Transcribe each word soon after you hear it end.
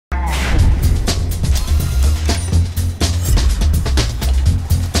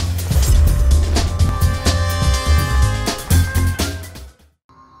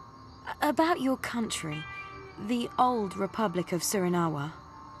your country, the old Republic of Surinawa.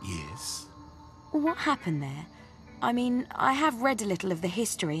 Yes. What happened there? I mean, I have read a little of the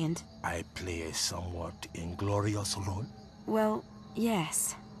history and... I play a somewhat inglorious role? Well,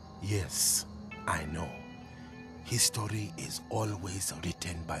 yes. Yes, I know. History is always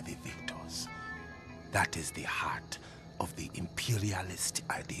written by the victors. That is the heart of the imperialist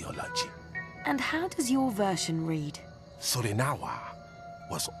ideology. And how does your version read? Surinawa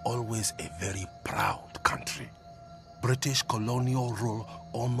was always a very proud country. British colonial rule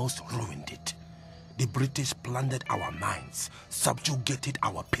almost ruined it. The British plundered our mines, subjugated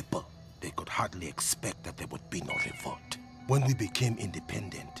our people. They could hardly expect that there would be no revolt. When we became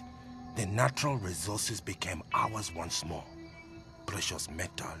independent, the natural resources became ours once more. Precious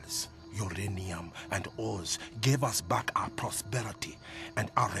metals, uranium, and ores gave us back our prosperity, and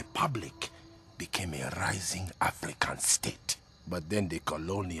our republic became a rising African state. But then the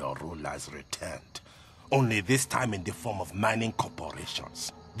colonial rulers returned, only this time in the form of mining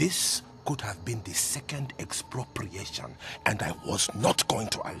corporations. This could have been the second expropriation, and I was not going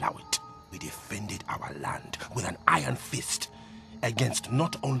to allow it. We defended our land with an iron fist against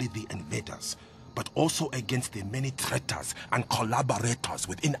not only the invaders, but also against the many traitors and collaborators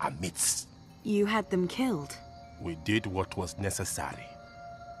within our midst. You had them killed? We did what was necessary.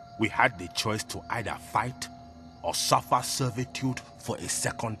 We had the choice to either fight or suffer servitude for a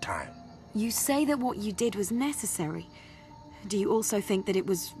second time. You say that what you did was necessary. Do you also think that it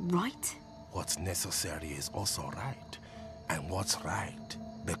was right? What's necessary is also right, and what's right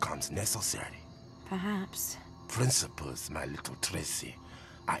becomes necessary. Perhaps. Principles, my little Tracy,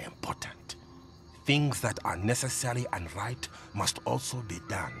 are important. Things that are necessary and right must also be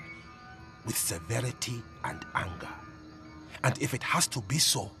done with severity and anger. And if it has to be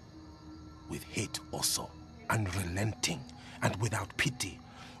so, with hate also, unrelenting and without pity,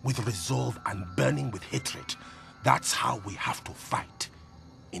 with resolve and burning with hatred. That's how we have to fight,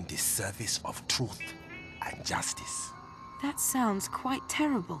 in the service of truth and justice. That sounds quite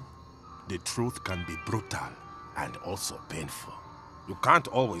terrible. The truth can be brutal and also painful. You can't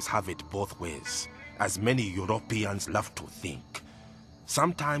always have it both ways, as many Europeans love to think.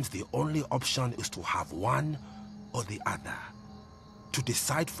 Sometimes the only option is to have one or the other. To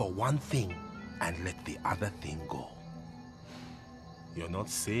decide for one thing and let the other thing go. You're not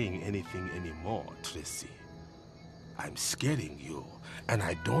saying anything anymore, Tracy. I'm scaring you, and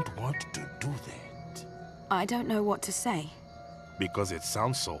I don't want to do that. I don't know what to say. Because it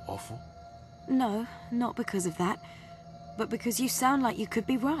sounds so awful? No, not because of that, but because you sound like you could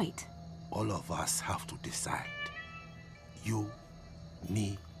be right. All of us have to decide. You,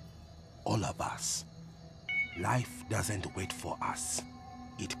 me, all of us. Life doesn't wait for us.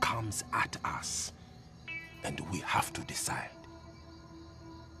 It comes at us, and we have to decide.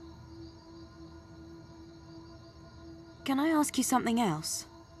 Can I ask you something else?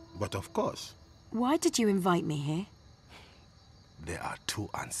 But of course. Why did you invite me here? There are two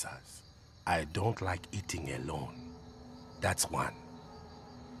answers. I don't like eating alone. That's one.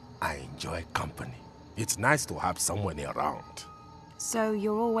 I enjoy company. It's nice to have someone around. So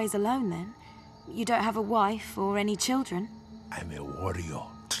you're always alone then? You don't have a wife or any children? I'm a warrior,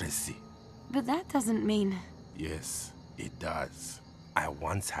 Tracy. But that doesn't mean... Yes, it does. I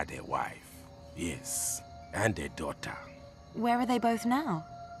once had a wife. Yes, and a daughter. Where are they both now?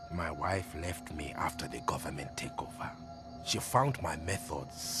 My wife left me after the government takeover. She found my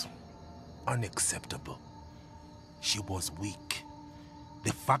methods unacceptable. She was weak.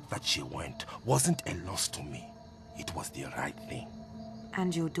 The fact that she went wasn't a loss to me. It was the right thing.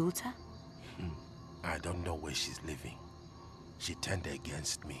 And your daughter? I don't know where she's living. She turned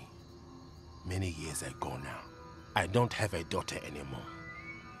against me many years ago now. I don't have a daughter anymore.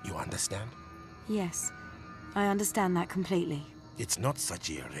 You understand? Yes, I understand that completely. It's not such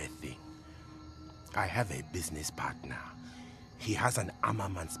a rare thing. I have a business partner. He has an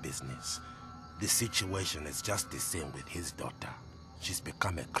armaments business. The situation is just the same with his daughter. She's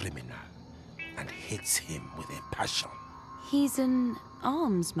become a criminal and hates him with a passion. He's an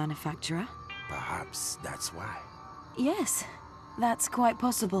arms manufacturer? Perhaps that's why. Yes, that's quite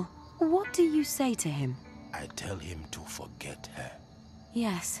possible. What do you say to him? I tell him to forget her.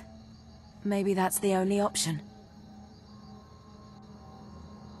 Yes. Maybe that's the only option.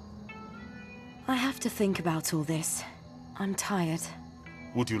 I have to think about all this. I'm tired.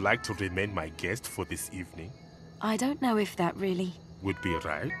 Would you like to remain my guest for this evening? I don't know if that really... Would be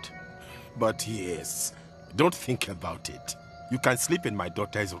right. But yes, don't think about it. You can sleep in my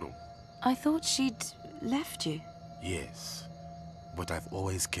daughter's room. I thought she'd left you. Yes, but I've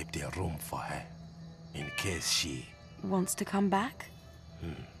always kept a room for her, in case she... Wants to come back?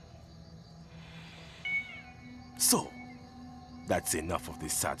 So, that's enough of the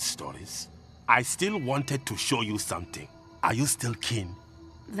sad stories. I still wanted to show you something. Are you still keen?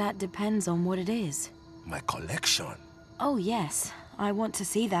 That depends on what it is. My collection. Oh, yes. I want to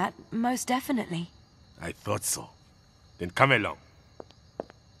see that, most definitely. I thought so. Then come along.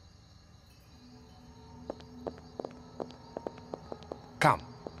 Come.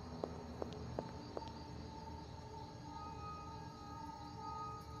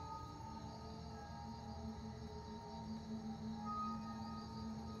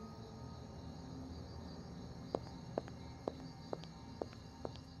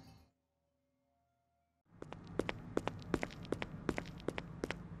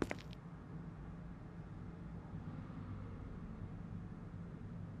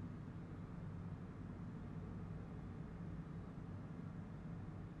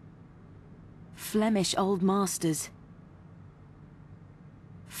 Flemish Old Masters.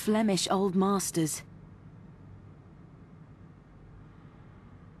 Flemish Old Masters.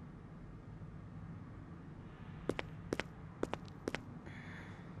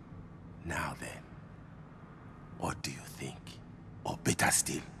 Now then, what do you think? Or better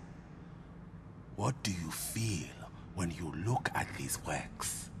still, what do you feel when you look at these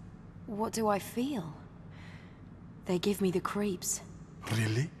works? What do I feel? They give me the creeps.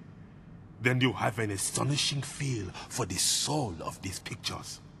 Really? Then you have an astonishing feel for the soul of these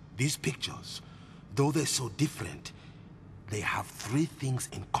pictures. These pictures, though they're so different, they have three things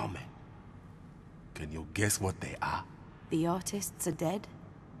in common. Can you guess what they are? The artists are dead?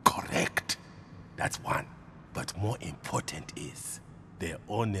 Correct. That's one. But more important is, their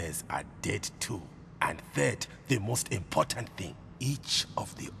owners are dead too. And third, the most important thing, each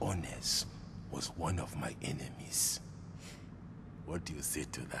of the owners was one of my enemies. What do you say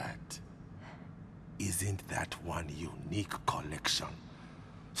to that? Isn't that one unique collection?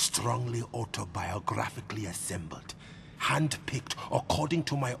 Strongly autobiographically assembled, handpicked according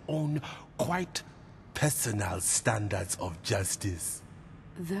to my own quite personal standards of justice.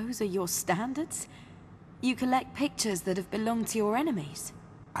 Those are your standards? You collect pictures that have belonged to your enemies?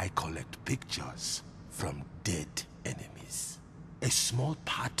 I collect pictures from dead enemies. A small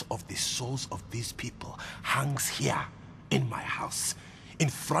part of the souls of these people hangs here in my house, in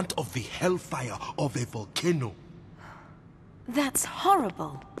front of the hellfire of a volcano. That's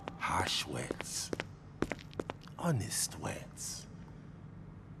horrible. Harsh words. Honest words.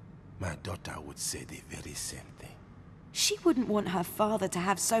 My daughter would say the very same thing. She wouldn't want her father to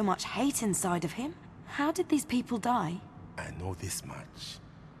have so much hate inside of him. How did these people die? I know this much.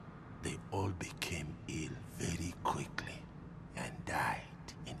 They all became ill very quickly and died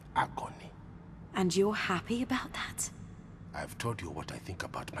in agony. And you're happy about that? I've told you what I think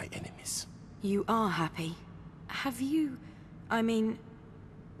about my enemies. You are happy. Have you... I mean...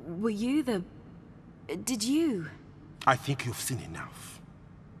 Were you the... Did you... I think you've seen enough.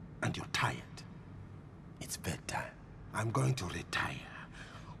 And you're tired. It's bedtime. I'm going to retire.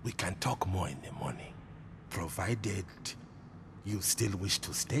 We can talk more in the morning. Provided you still wish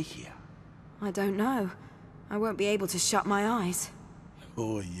to stay here. I don't know. I won't be able to shut my eyes.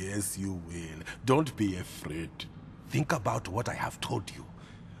 Oh, yes, you will. Don't be afraid. Think about what I have told you.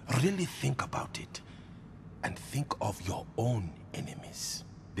 Really think about it. And think of your own enemies.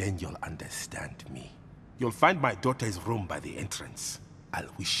 Then you'll understand me. You'll find my daughter's room by the entrance. I'll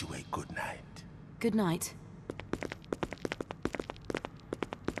wish you a good night. Good night.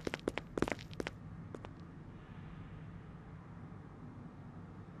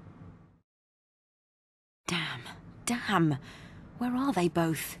 Damn. Where are they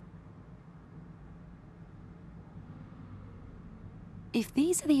both? If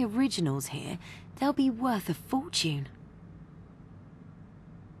these are the originals here, they'll be worth a fortune.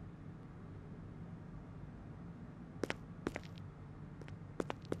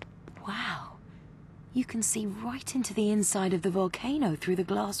 Wow. You can see right into the inside of the volcano through the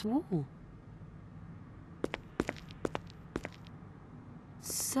glass wall.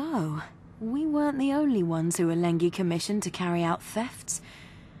 So, we weren't the only ones who Alengi commissioned to carry out thefts.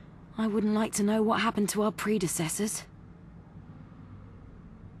 I wouldn't like to know what happened to our predecessors.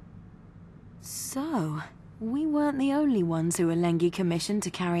 So, we weren't the only ones who Alengi commissioned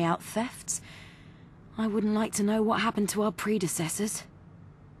to carry out thefts. I wouldn't like to know what happened to our predecessors.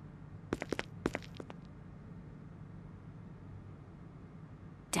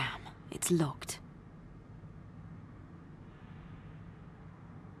 Damn, it's locked.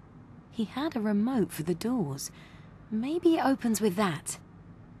 He had a remote for the doors. Maybe it opens with that.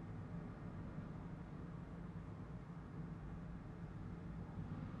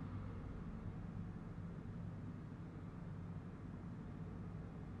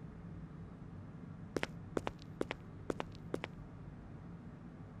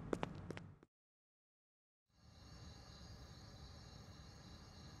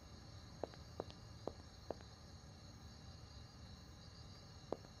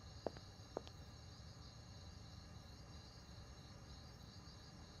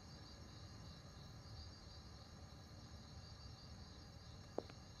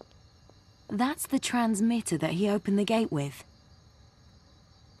 That's the transmitter that he opened the gate with.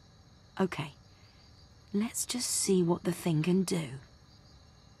 Okay, let's just see what the thing can do.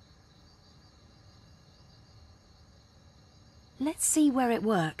 Let's see where it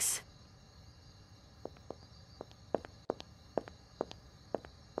works.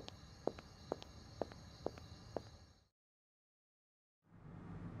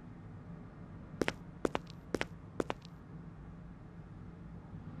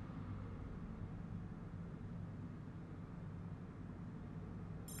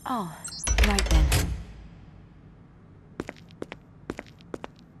 Oh, right then.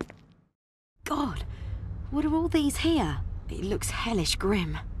 God, what are all these here? It looks hellish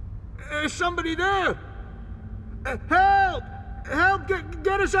grim. Is somebody there? Help! Help!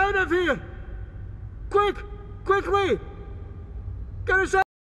 Get us out of here! Quick! Quickly! Get us out!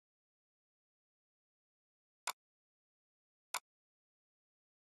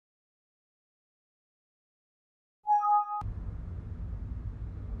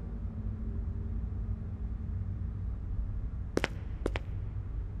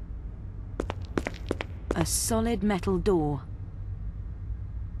 A solid metal door.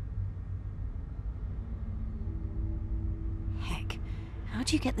 Heck, how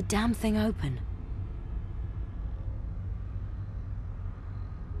do you get the damn thing open?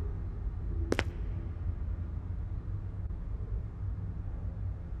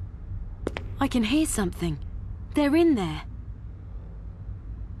 I can hear something. They're in there.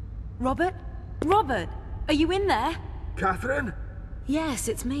 Robert? Robert! Are you in there? Catherine? Yes,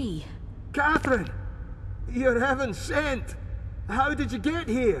 it's me. Catherine! You're heaven sent! How did you get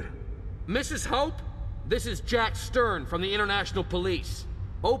here? Mrs. Hope, this is Jack Stern from the International Police.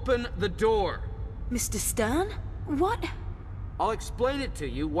 Open the door. Mr. Stern? What? I'll explain it to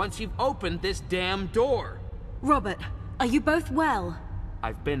you once you've opened this damn door. Robert, are you both well?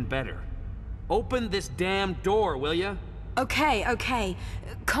 I've been better. Open this damn door, will ya? Okay.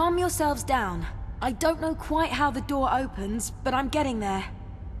 Calm yourselves down. I don't know quite how the door opens, but I'm getting there.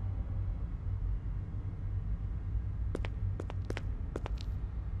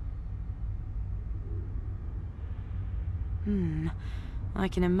 I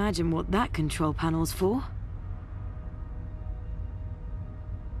can imagine what that control panel's for.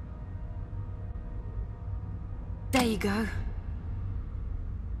 There you go.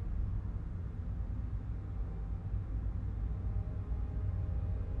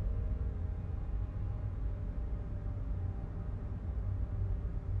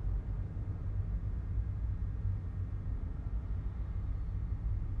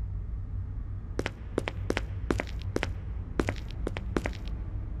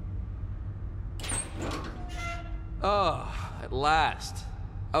 Oh, at last.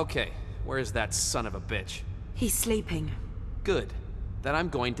 Okay, where's that son of a bitch? He's sleeping. Good. Then I'm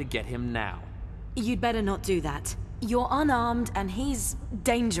going to get him now. You'd better not do that. You're unarmed and he's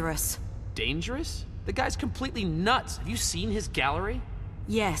dangerous. Dangerous? The guy's completely nuts. Have you seen his gallery?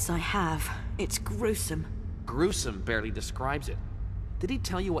 Yes, I have. It's gruesome. Gruesome barely describes it. Did he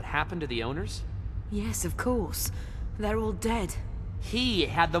tell you what happened to the owners? Yes, of course. They're all dead. He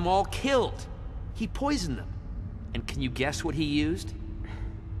had them all killed. He poisoned them. And can you guess what he used?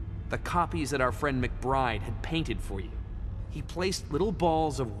 The copies that our friend McBride had painted for you. He placed little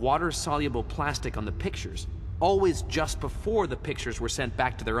balls of water-soluble plastic on the pictures, always just before the pictures were sent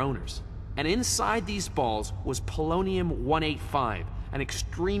back to their owners. And inside these balls was polonium-185, an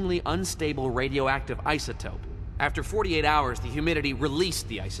extremely unstable radioactive isotope. After 48 hours, the humidity released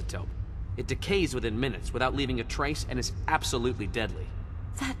the isotope. It decays within minutes without leaving a trace and is absolutely deadly.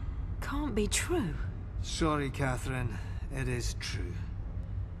 That can't be true. Sorry, Catherine. It is true.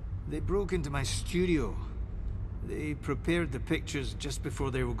 They broke into my studio. They prepared the pictures just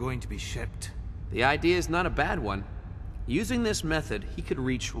before they were going to be shipped. The idea is not a bad one. Using this method, he could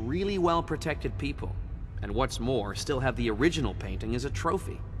reach really well-protected people. And what's more, still have the original painting as a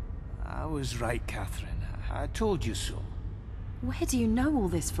trophy. I was right, Catherine. I told you so. Where do you know all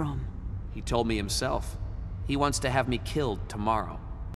this from? He told me himself. He wants to have me killed tomorrow.